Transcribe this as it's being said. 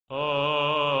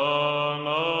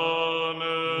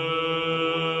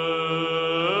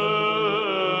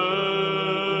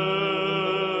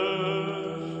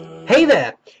Hey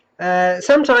there!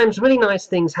 Sometimes really nice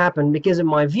things happen because of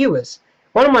my viewers.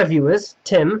 One of my viewers,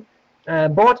 Tim,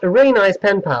 bought a really nice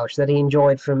pen pouch that he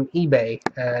enjoyed from eBay,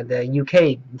 the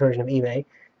UK version of eBay,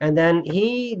 and then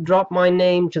he dropped my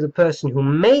name to the person who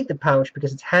made the pouch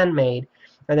because it's handmade,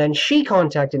 and then she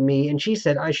contacted me and she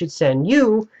said I should send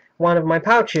you one of my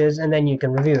pouches and then you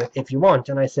can review it if you want.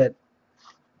 And I said,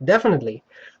 definitely.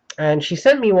 And she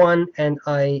sent me one, and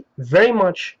I very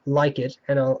much like it,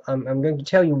 and I'm going to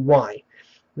tell you why.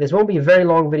 This won't be a very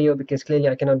long video because clearly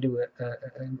I cannot do a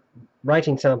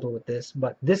writing sample with this,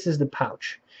 but this is the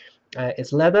pouch.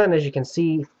 It's leather, and as you can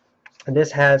see, this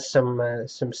has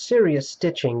some serious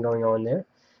stitching going on there.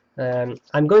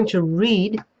 I'm going to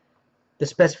read the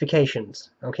specifications,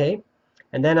 okay?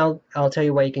 And then I'll tell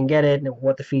you where you can get it and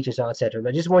what the features are, etc. But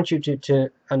I just want you to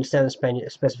understand the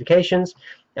specifications,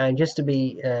 and just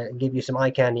to give you some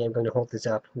eye candy, I'm going to hold this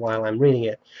up while I'm reading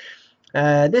it.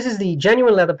 This is the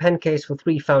genuine leather pen case for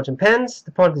 3 fountain pens.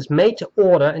 The product is made to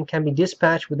order and can be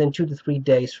dispatched within 2 to 3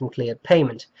 days from cleared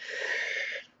payment.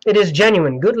 It is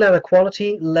genuine, good leather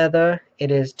quality leather.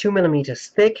 It is 2 millimeters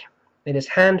thick. It is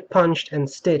hand punched and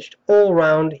stitched all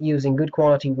round using good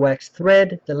quality wax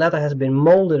thread. The leather has been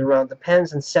molded around the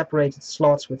pens and separated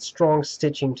slots with strong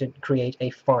stitching to create a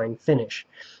fine finish.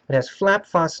 It has flap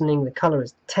fastening. The color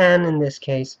is tan in this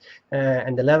case,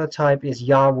 and the leather type is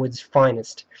Yarwood's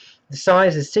finest. The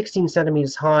size is 16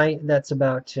 centimeters high. That's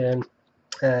about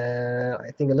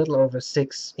I think a little over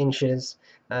 6 inches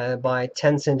by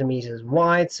 10 centimeters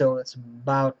wide, so it's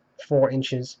about 4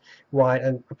 inches wide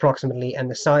approximately, and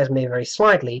the size may vary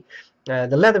slightly.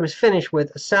 The leather is finished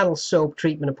with a saddle soap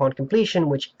treatment upon completion,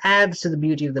 which adds to the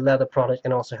beauty of the leather product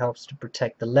and also helps to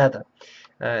protect the leather.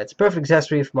 It's a perfect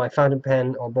accessory for my fountain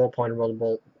pen or ballpoint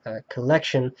rollerball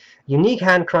collection. Unique,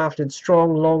 handcrafted,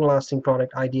 strong, long-lasting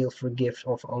product, ideal for a gift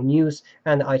or for own use,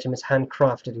 and the item is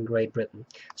handcrafted in Great Britain.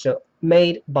 So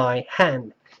made by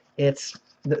hand. It's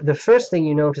the first thing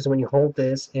you notice when you hold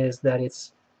this is that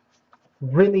it's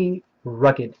really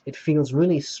rugged. It feels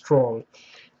really strong,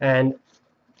 and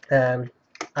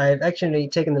I've actually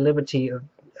taken the liberty of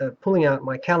pulling out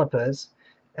my calipers,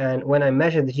 and when I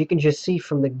measure this, you can just see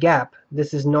from the gap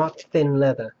this is not thin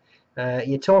leather.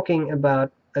 You're talking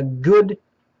about a good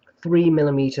 3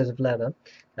 millimeters of leather,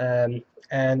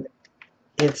 and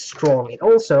it's strong. It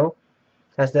also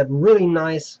has that really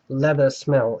nice leather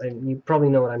smell, and you probably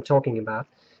know what I'm talking about.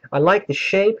 I like the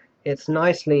shape. It's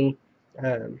nicely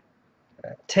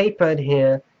tapered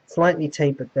here, slightly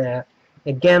tapered there.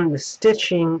 Again, the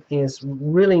stitching is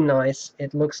really nice.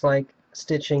 It looks like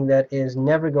stitching that is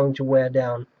never going to wear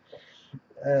down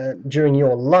during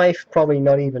your life, probably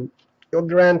not even your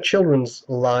grandchildren's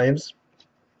lives.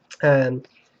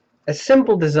 A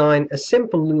simple design, a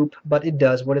simple loop, but it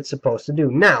does what it's supposed to do.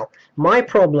 Now, my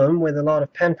problem with a lot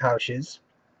of pen pouches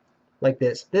like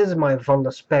this is my Van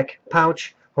der Spek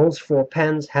pouch. Holds 4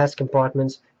 pens, has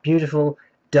compartments, beautiful,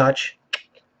 Dutch,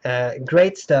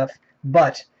 great stuff,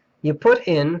 but you put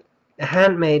in a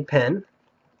handmade pen,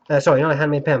 sorry, not a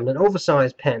handmade pen, but an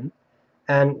oversized pen,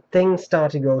 and things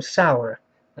start to go sour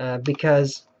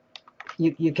because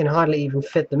you can hardly even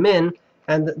fit them in,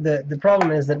 and the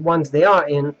problem is that once they are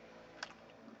in,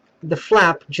 the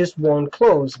flap just won't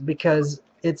close because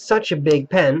it's such a big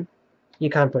pen, you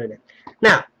can't put it in.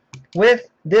 Now, with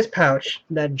this pouch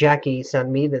that Jackie sent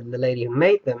me, the lady who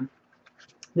made them,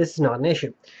 this is not an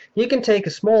issue. You can take a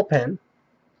small pen,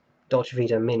 Dolce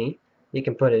Vita Mini, you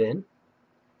can put it in,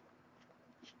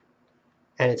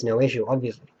 and it's no issue,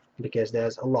 obviously, because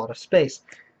there's a lot of space.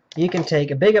 You can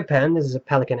take a bigger pen, this is a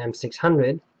Pelikan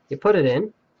M600, you put it in,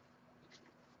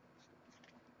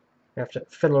 you have to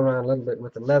fiddle around a little bit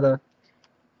with the leather,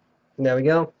 there we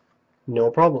go, no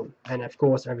problem, and of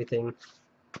course everything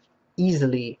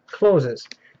easily closes.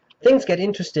 Things get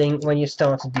interesting when you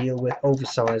start to deal with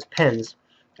oversized pens.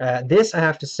 This, I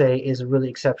have to say, is a really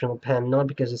exceptional pen, not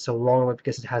because it's so long, but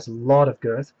because it has a lot of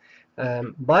girth.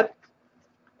 But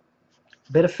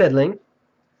a bit of fiddling,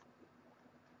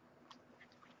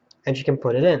 and you can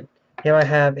put it in. Here I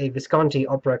have a Visconti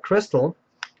Opera Crystal.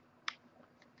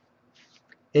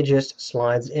 It just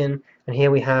slides in, and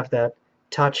here we have that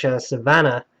Tatcha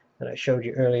Savannah that I showed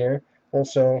you earlier.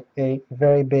 Also a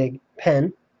very big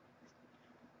pen.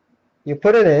 You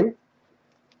put it in,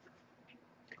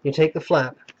 you take the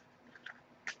flap,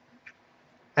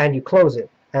 and you close it,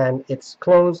 and it's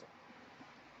closed.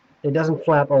 It doesn't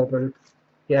flap open.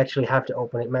 You actually have to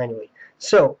open it manually.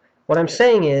 So what I'm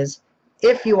saying is,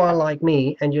 if you are like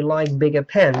me and you like bigger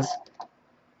pens,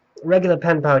 regular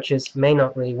pen pouches may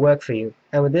not really work for you,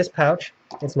 and with this pouch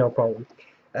it's no problem.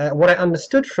 What I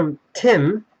understood from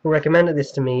Tim, who recommended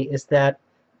this to me, is that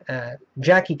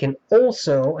Jackie can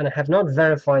also, and I have not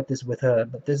verified this with her,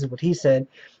 but this is what he said,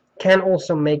 can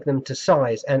also make them to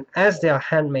size. And as they are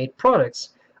handmade products,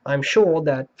 I'm sure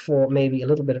that for maybe a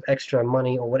little bit of extra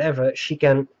money or whatever, she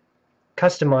can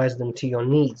customize them to your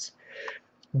needs.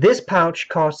 This pouch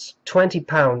costs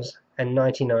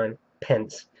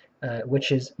 £20.99,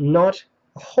 which is not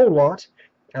a whole lot.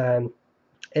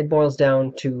 It boils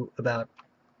down to about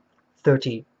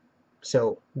 $30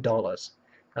 dollars,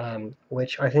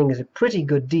 which I think is a pretty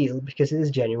good deal because it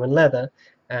is genuine leather.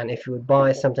 And if you would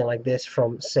buy something like this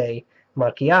from, say,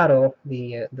 Macchiato,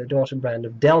 the daughter brand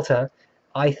of Delta,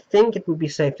 I think it would be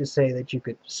safe to say that you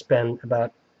could spend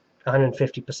about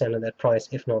 150% of that price,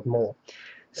 if not more.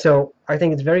 So I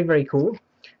think it's very, very cool.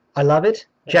 I love it.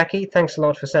 Jackie, thanks a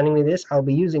lot for sending me this. I'll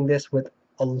be using this with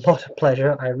a lot of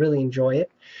pleasure. I really enjoy it.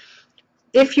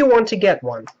 If you want to get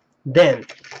one, then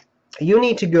you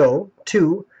need to go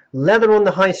to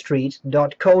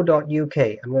leatheronthehighstreet.co.uk.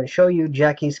 I'm going to show you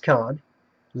Jackie's card.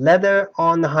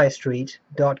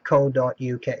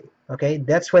 leatheronthehighstreet.co.uk. Okay,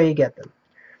 that's where you get them.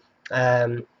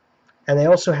 And they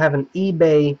also have an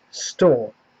eBay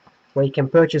store where you can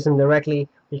purchase them directly.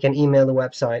 You can email the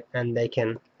website and they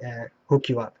can hook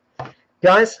you up.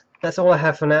 Guys, that's all I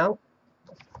have for now.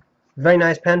 Very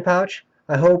nice pen pouch.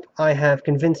 I hope I have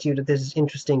convinced you that this is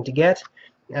interesting to get.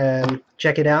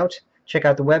 Check it out. Check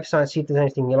out the website, see if there's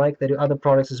anything you like. They do other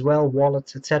products as well,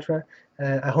 wallets, etc.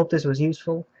 I hope this was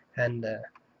useful, and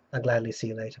I'll gladly see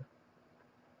you later.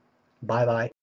 Bye-bye.